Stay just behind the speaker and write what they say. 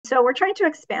so we're trying to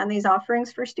expand these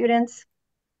offerings for students.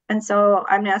 And so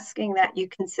I'm asking that you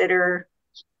consider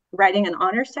writing an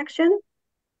honors section.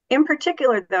 In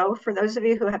particular, though, for those of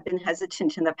you who have been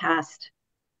hesitant in the past,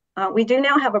 we do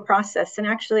now have a process. And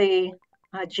actually,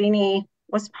 Jeannie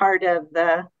was part of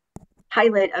the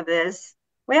pilot of this.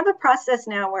 We have a process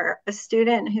now where a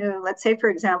student who, let's say, for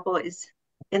example, is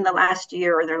in the last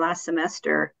year or their last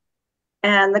semester,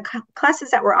 and the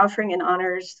classes that we're offering in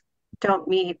honors don't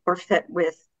meet or fit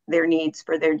with their needs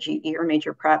for their GE or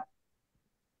major prep.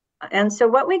 And so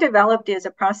what we developed is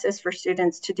a process for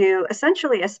students to do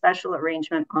essentially a special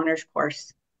arrangement honors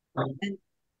course.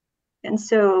 And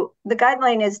so the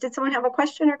guideline is, did someone have a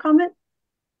question or comment?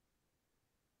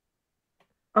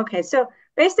 Okay, so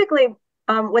basically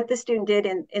what the student did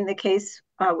in the case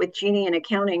with Jeannie in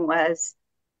accounting was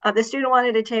the student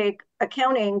wanted to take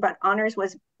accounting, but honors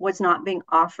was not being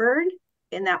offered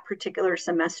in that particular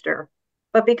semester.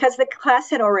 But because the class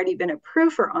had already been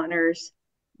approved for honors,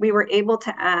 we were able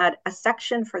to add a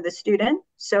section for the student.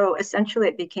 So essentially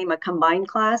it became a combined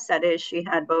class. That is, she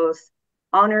had both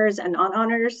honors and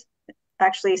non-honors,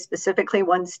 actually specifically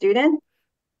one student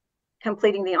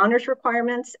completing the honors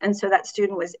requirements. And so that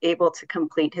student was able to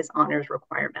complete his honors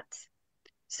requirements.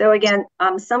 So again,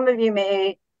 some of you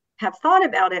may have thought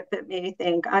about it, but may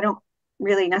think, I don't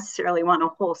really necessarily want a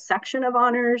whole section of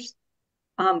honors,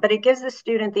 but it gives the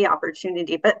student the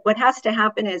opportunity. But what has to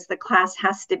happen is the class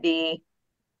has to be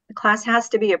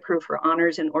approved for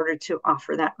honors in order to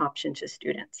offer that option to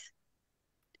students.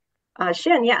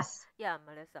 Shin, yes. Yeah,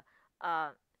 Melissa. I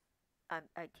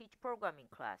teach programming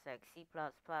class like C++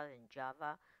 and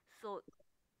Java. So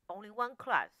only one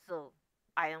class. So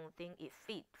I don't think it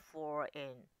fit for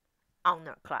an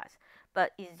honor class.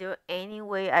 But is there any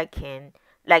way I can,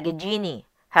 like Jeannie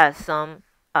has some,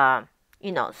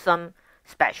 some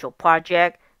special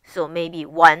project. So maybe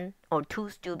one or two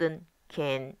students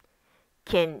can be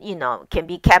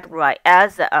categorized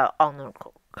as a honor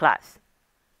class.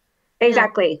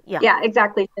 Exactly. Yeah. Yeah,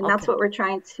 exactly. And Okay. that's what we're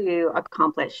trying to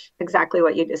accomplish, exactly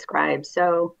what you described.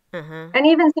 So, Mm-hmm. and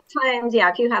even sometimes, yeah,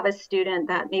 if you have a student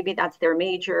that maybe that's their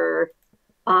major,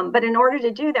 but in order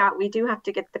to do that, we do have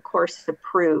to get the course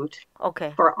approved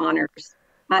Okay. for honors.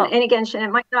 Oh. And again, Shin,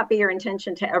 it might not be your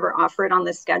intention to ever offer it on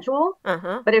the schedule,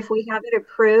 Uh-huh. but if we have it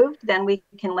approved, then we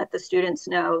can let the students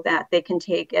know that they can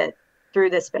take it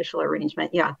through this special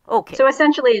arrangement. Yeah. Okay. So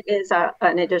essentially it is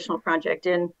an additional project.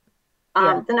 And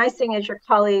Yeah. the nice thing is your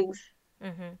colleagues,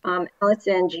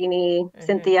 Allison, Jeannie,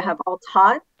 Cynthia have all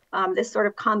taught this sort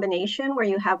of combination where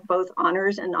you have both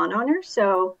honors and non-honors.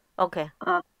 So okay.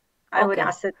 I would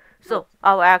ask that. So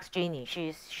I'll ask Jeannie.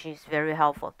 She's very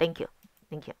helpful. Thank you.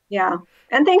 Thank you. Yeah.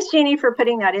 And thanks, Jeannie, for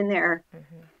putting that in there.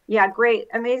 Yeah, great.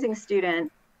 Amazing student.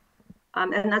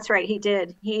 And that's right. He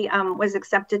did. He was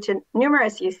accepted to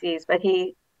numerous UCs, but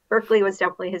Berkeley was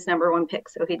definitely his #1 pick.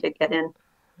 So he did get in.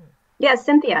 Yeah,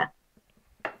 Cynthia.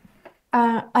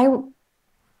 Hi.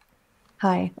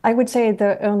 I would say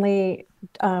the only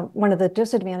one of the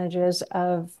disadvantages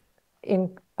of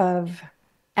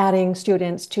adding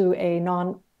students to a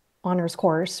non-honors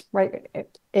course, right,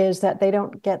 is that they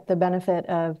don't get the benefit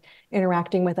of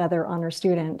interacting with other honor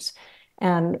students.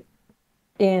 And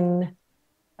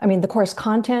the course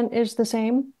content is the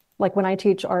same, like when I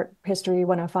teach art history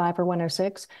 105 or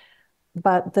 106,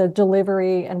 but the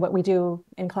delivery and what we do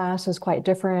in class is quite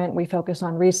different. We focus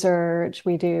on research.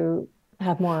 We do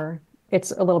have more,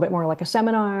 it's a little bit more like a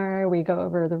seminar. We go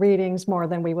over the readings more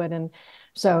than we would. And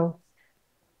so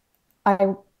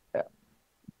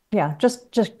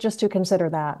just to consider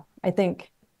that. I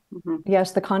think,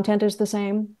 yes, the content is the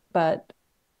same, but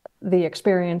the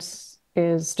experience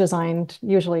is designed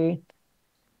usually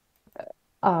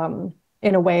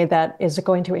in a way that is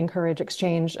going to encourage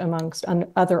exchange amongst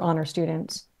other honor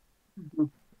students.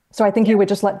 So I think you would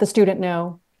just let the student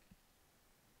know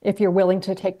if you're willing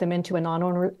to take them into a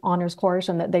non-honors course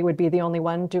and that they would be the only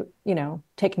one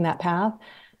taking that path.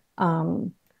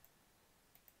 I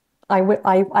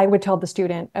would tell the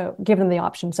student, give them the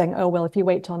option saying, oh, well, if you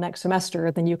wait till next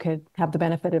semester, then you could have the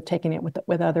benefit of taking it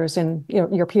with others and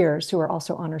your peers who are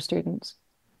also honor students.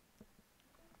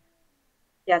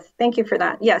 Yes, thank you for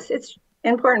that. Yes, it's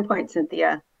an important point,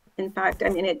 Cynthia. In fact, I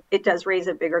mean, it does raise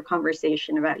a bigger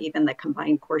conversation about even the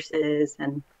combined courses.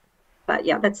 But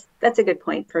yeah, that's a good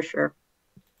point for sure.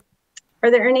 Are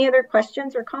there any other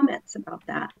questions or comments about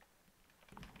that?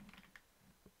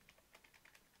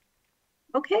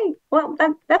 Okay, well,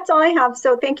 that's all I have.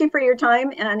 So thank you for your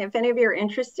time. And if any of you are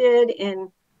interested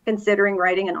in considering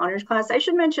writing an honors class, I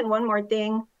should mention one more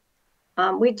thing.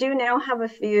 We do now have a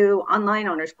few online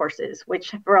honors courses,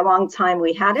 which for a long time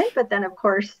we hadn't, but then of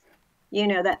course,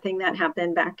 that thing that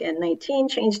happened back in 19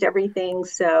 changed everything.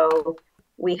 So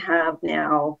we have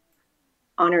now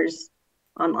honors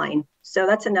online. So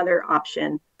that's another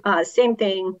option. Same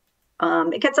thing.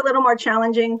 It gets a little more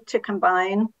challenging to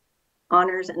combine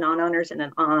honors and non-honors in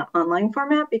an online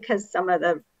format because some of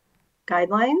the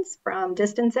guidelines from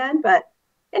distance ed. But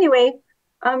anyway,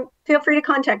 feel free to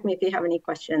contact me if you have any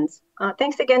questions.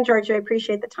 Thanks again, Georgia. I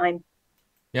appreciate the time.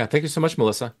 Yeah, thank you so much,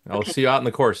 Melissa. I'll Okay. see you out in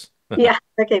the course. Yeah.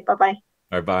 Okay. Bye-bye.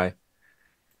 All right, bye.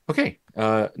 Okay,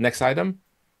 next item.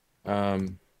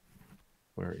 Um,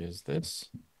 where is this?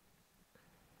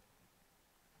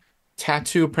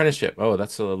 Tattoo apprenticeship. Oh,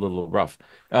 that's a little rough.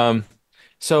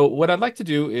 So what I'd like to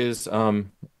do is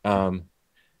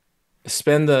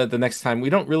spend the next time. We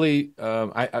don't really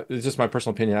it's just my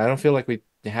personal opinion. I don't feel like we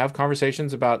have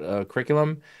conversations about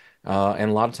curriculum, and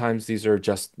a lot of times these are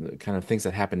just kind of things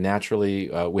that happen naturally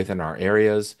within our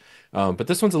areas. But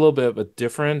this one's a little bit of a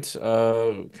different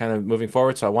kind of moving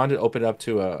forward. So I wanted to open it up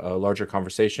to a larger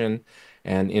conversation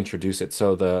and introduce it.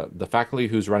 So the faculty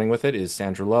who's running with it is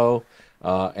Sandra Lowe,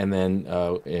 and then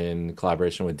in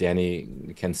collaboration with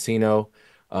Danny Cancino.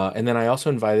 And then I also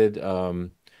invited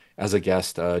as a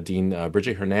guest, Dean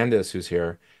Bridget Hernandez, who's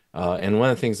here. And one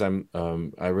of the things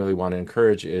I really want to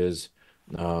encourage is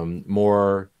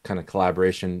more kind of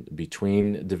collaboration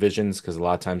between divisions, because a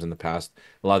lot of times in the past,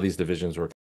 a lot of these divisions were